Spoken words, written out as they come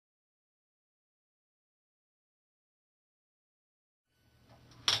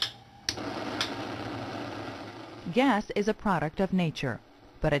Gas is a product of nature,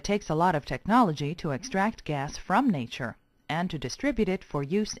 but it takes a lot of technology to extract gas from nature and to distribute it for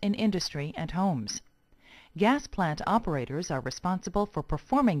use in industry and homes. Gas plant operators are responsible for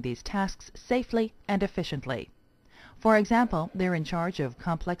performing these tasks safely and efficiently. For example, they're in charge of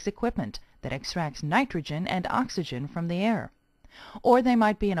complex equipment that extracts nitrogen and oxygen from the air. Or they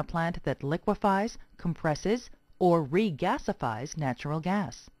might be in a plant that liquefies, compresses, or regasifies natural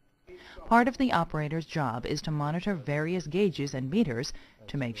gas. Part of the operator's job is to monitor various gauges and meters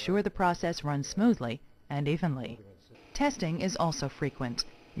to make sure the process runs smoothly and evenly. Testing is also frequent.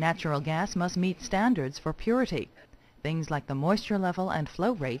 Natural gas must meet standards for purity. Things like the moisture level and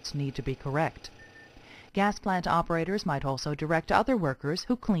flow rates need to be correct. Gas plant operators might also direct other workers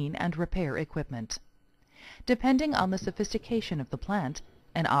who clean and repair equipment. Depending on the sophistication of the plant,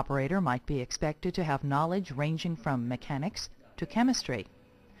 an operator might be expected to have knowledge ranging from mechanics to chemistry.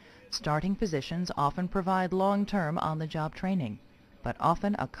 Starting positions often provide long-term on-the-job training, but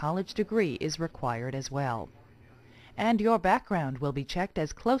often a college degree is required as well. And your background will be checked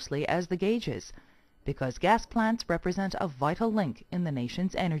as closely as the gauges, because gas plants represent a vital link in the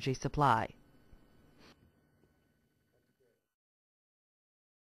nation's energy supply.